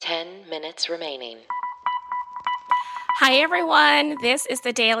minutes remaining. Hi, everyone. This is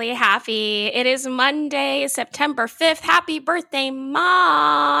the Daily Happy. It is Monday, September 5th. Happy birthday,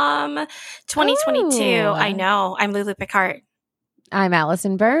 Mom. 2022. Ooh. I know. I'm Lulu Picard. I'm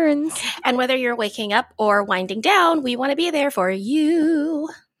Allison Burns. And whether you're waking up or winding down, we want to be there for you.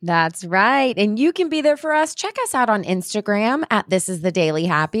 That's right. And you can be there for us. Check us out on Instagram at This Is The Daily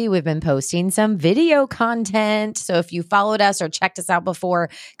Happy. We've been posting some video content. So if you followed us or checked us out before,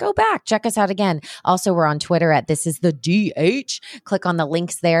 go back, check us out again. Also, we're on Twitter at This Is The DH. Click on the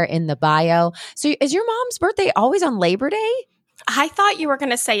links there in the bio. So is your mom's birthday always on Labor Day? I thought you were going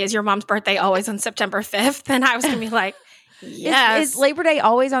to say, is your mom's birthday always on September 5th? And I was going to be like, yes. Is Labor Day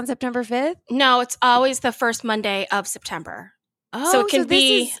always on September 5th? No, it's always the first Monday of September. Oh, so it can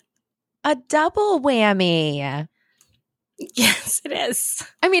be this is a double whammy. Yes, it is.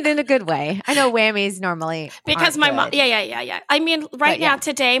 I mean, in a good way. I know whammies normally because my mom. good. Yeah. I mean, now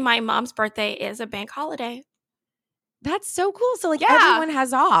today, my mom's birthday is a bank holiday. That's so cool. So everyone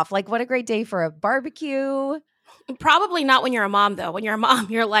has off. Like, what a great day for a barbecue. Probably not when you're a mom, though. When you're a mom,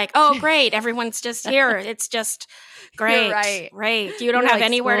 you're like, oh, great. Everyone's just here. It's just great. You're right. Right. You don't have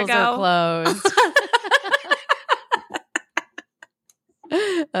anywhere to go. Are closed.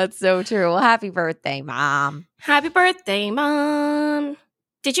 That's so true. Well, happy birthday, Mom. Happy birthday, Mom.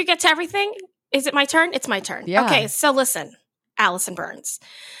 Did you get to everything? Is it my turn? It's my turn. Yeah. Okay, so listen, Allison Burns.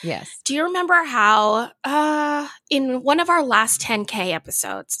 Yes. Do you remember how in one of our last 10K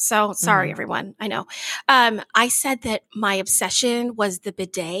episodes, so sorry, everyone, I know, I said that my obsession was the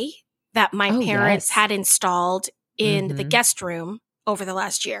bidet that my parents had installed in the guest room over the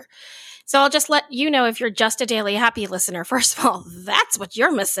last year. So I'll just let you know, if you're just a Daily Happy listener, first of all, that's what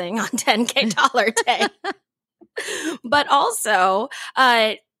you're missing on 10K dollar day. But also,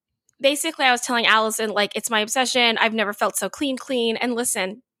 basically I was telling Allison, like, it's my obsession. I've never felt so clean. And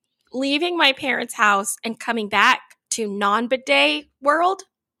listen, leaving my parents' house and coming back to non-bidet world,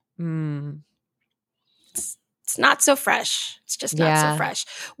 it's not so fresh. It's just not so fresh.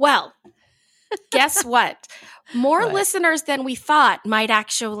 Well, guess what? More listeners than we thought might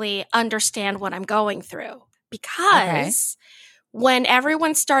actually understand what I'm going through, because when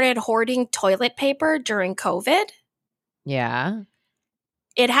everyone started hoarding toilet paper during COVID,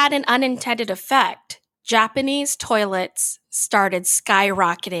 it had an unintended effect. Japanese toilets started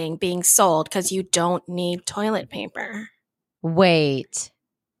skyrocketing being sold because you don't need toilet paper. Wait.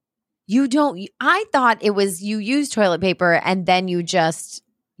 You don't – I thought it was you use toilet paper and then you just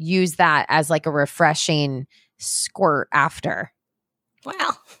use that as like a refreshing – squirt after.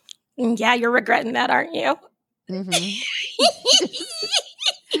 Well, yeah, you're regretting that, aren't you?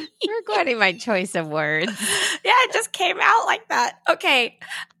 Regretting my choice of words. Yeah, it just came out like that. Okay.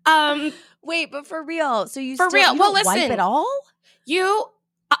 Wait, but for real. So you don't wipe it all?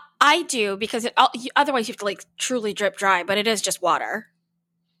 I do, because otherwise you have to like truly drip dry, but it is just water.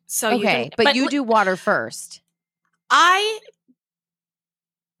 So but you do water first. I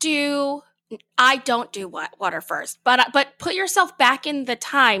don't do water first, but put yourself back in the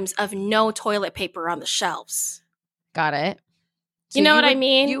times of no toilet paper on the shelves. Got it. So you know what I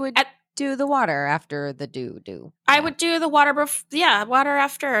mean? You would do the water after the do. I would do the water water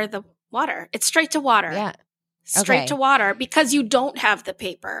after the water. It's straight to water. Yeah. Straight to water, because you don't have the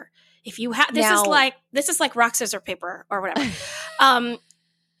paper. If you have this is like rock, scissors, paper or whatever.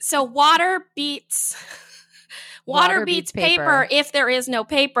 So water beats paper if there is no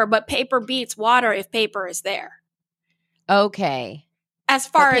paper, but paper beats water if paper is there. Okay. As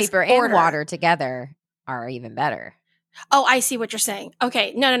far as paper and water together are even better. Oh, I see what you're saying.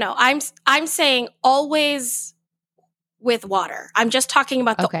 Okay. No. I'm saying always with water. I'm just talking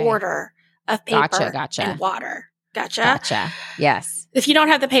about the order of paper and water. Gotcha. Yes. If you don't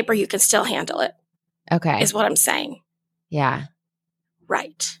have the paper, you can still handle it. Okay. Is what I'm saying. Yeah.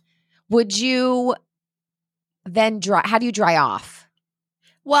 Right. Would you then dry? How do you dry off?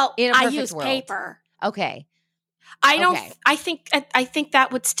 Well, I use paper. Okay. I think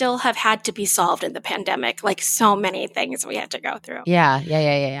that would still have had to be solved in the pandemic, like so many things we had to go through. Yeah.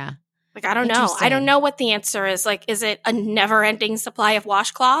 Like, I don't know. I don't know what the answer is. Like, is it a never-ending supply of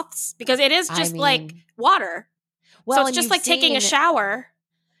washcloths? Because it is just like water. Well, so it's just like taking a shower.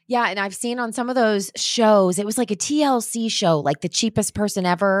 Yeah, and I've seen on some of those shows, it was like a TLC show, like The Cheapest Person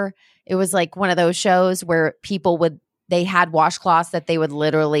Ever. It was like one of those shows where they had washcloths that they would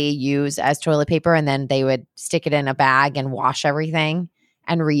literally use as toilet paper, and then they would stick it in a bag and wash everything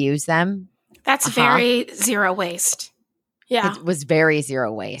and reuse them. That's very zero waste. Yeah. It was very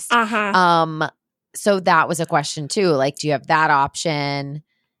zero waste. So that was a question too. Like, do you have that option?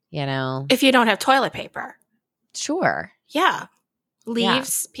 You know, if you don't have toilet paper. Sure. Yeah.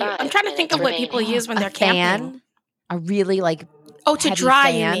 Leaves. I'm trying to think of what people use when they're camping. Fan, a really like to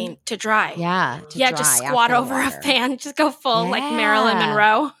dry, fan. you mean? To dry. Yeah, just squat over a fan. Just go full like Marilyn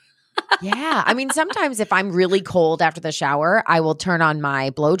Monroe. Yeah. I mean, sometimes if I'm really cold after the shower, I will turn on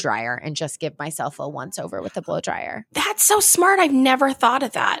my blow dryer and just give myself a once over with the blow dryer. That's so smart. I've never thought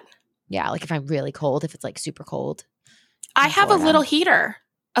of that. Yeah, like if I'm really cold, if it's like super cold. I have Florida. A little heater,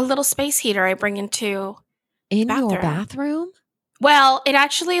 a little space heater I bring into your bathroom? Well, it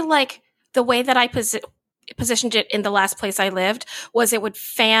actually like the way that I positioned it in the last place I lived was it would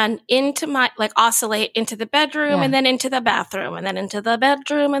fan into oscillate into the bedroom and then into the bathroom and then into the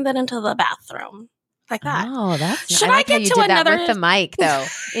bedroom and then into the bathroom. Like that. Oh, that's nice. Should I get to another with the mic though?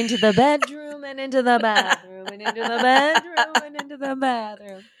 Into the bedroom and into the bathroom and into the bedroom and into the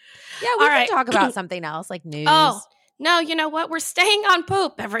bathroom. Yeah, we can talk about something else like news. Oh, no, you know what? We're staying on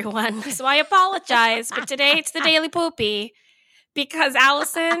poop, everyone. So I apologize, but today it's the Daily Poopy because,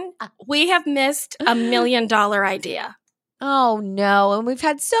 Allison, we have missed $1 million idea. Oh, no. And we've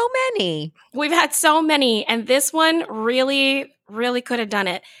had so many. And this one really, really could have done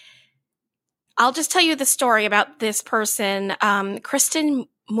it. I'll just tell you the story about this person, Kristen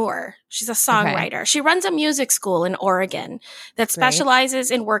Moore. She's a songwriter. Okay. She runs a music school in Oregon that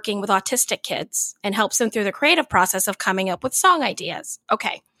specializes in working with autistic kids and helps them through the creative process of coming up with song ideas.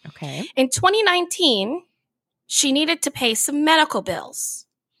 Okay. In 2019, she needed to pay some medical bills.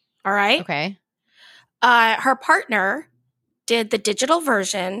 All right. Okay. Her partner did the digital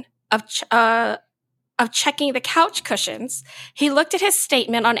version of checking the couch cushions. He looked at his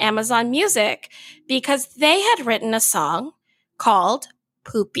statement on Amazon Music because they had written a song called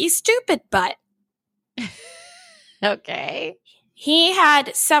Poopy Stupid Butt. Okay. He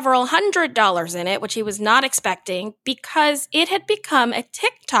had several $100s in it, which he was not expecting because it had become a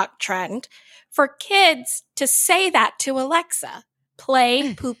TikTok trend for kids to say that to Alexa.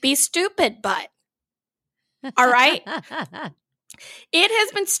 Play Poopy Stupid Butt. All right? It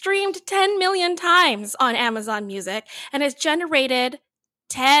has been streamed 10 million times on Amazon Music and has generated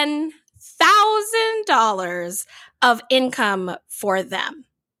 $10,000 of income for them.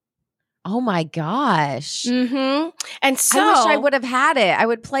 Oh my gosh. Mm-hmm. And so I wish I would have had it. I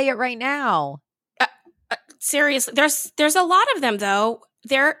would play it right now. Seriously, there's a lot of them though.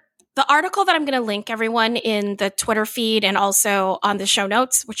 The article that I'm going to link everyone in the Twitter feed and also on the show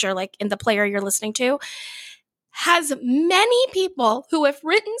notes, which are like in the player you're listening to, has many people who have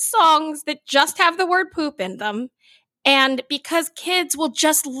written songs that just have the word poop in them. And because kids will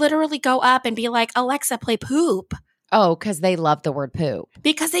just literally go up and be like, Alexa, play poop. Oh, because they love the word poop.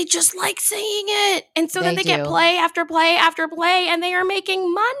 Because they just like saying it. And so then they get play after play after play and they are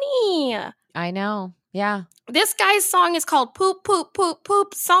making money. I know. Yeah. This guy's song is called Poop, Poop, Poop,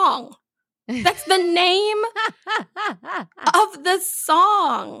 Poop Song. That's the name of the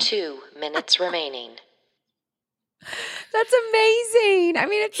song. 2 minutes remaining. That's amazing. I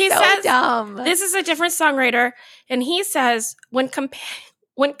mean, it's dumb. This is a different songwriter. And he says, when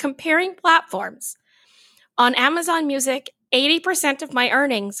comparing platforms, on Amazon Music, 80% of my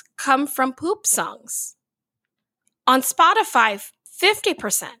earnings come from poop songs. On Spotify,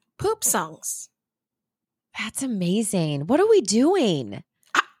 50% poop songs. That's amazing. What are we doing?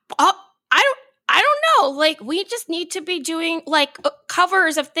 I don't know. Like, we just need to be doing like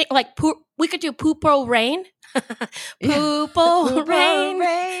covers of things like poop. We could do Poopo Rain. Poopo Rain.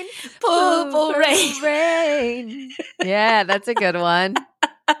 Poopo Rain. Yeah, that's a good one.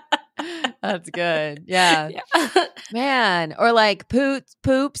 That's good. Yeah. Man. Or like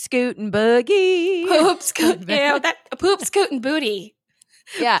poop, scoot, and boogie. Poop, scoot. Yeah, poop, scoot, and booty.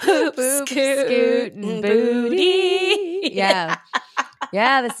 Yeah. Poop, scoot, and booty. Yeah.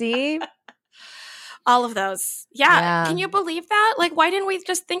 Yeah, see? All of those. Yeah. Can you believe that? Like, why didn't we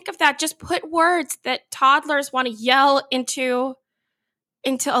just think of that? Just put words that toddlers want to yell into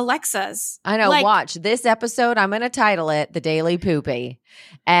Alexas. I know. Watch this episode. I'm going to title it The Daily Poopy.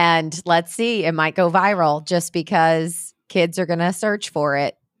 And let's see. It might go viral just because kids are going to search for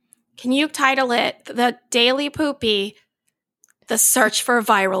it. Can you title it The Daily Poopy, The Search for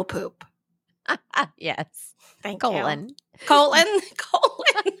Viral Poop? Yes. Thank you. Colon.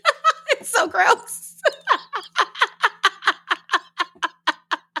 It's so gross.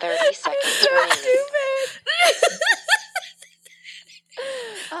 30 seconds remaining.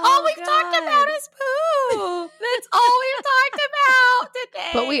 All we've talked about is poop. That's all we've talked about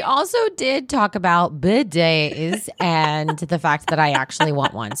today. But we also did talk about bidets and the fact that I actually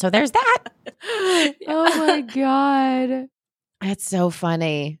want one. So there's that. Oh my God. That's so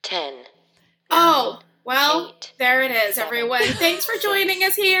funny. 10. Oh, well, 8, there it is, 7, everyone. Thanks for joining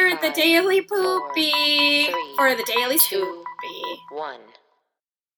us here at the Daily Poopy 4, 3, for the Daily 2, Scoopy. 3, 1.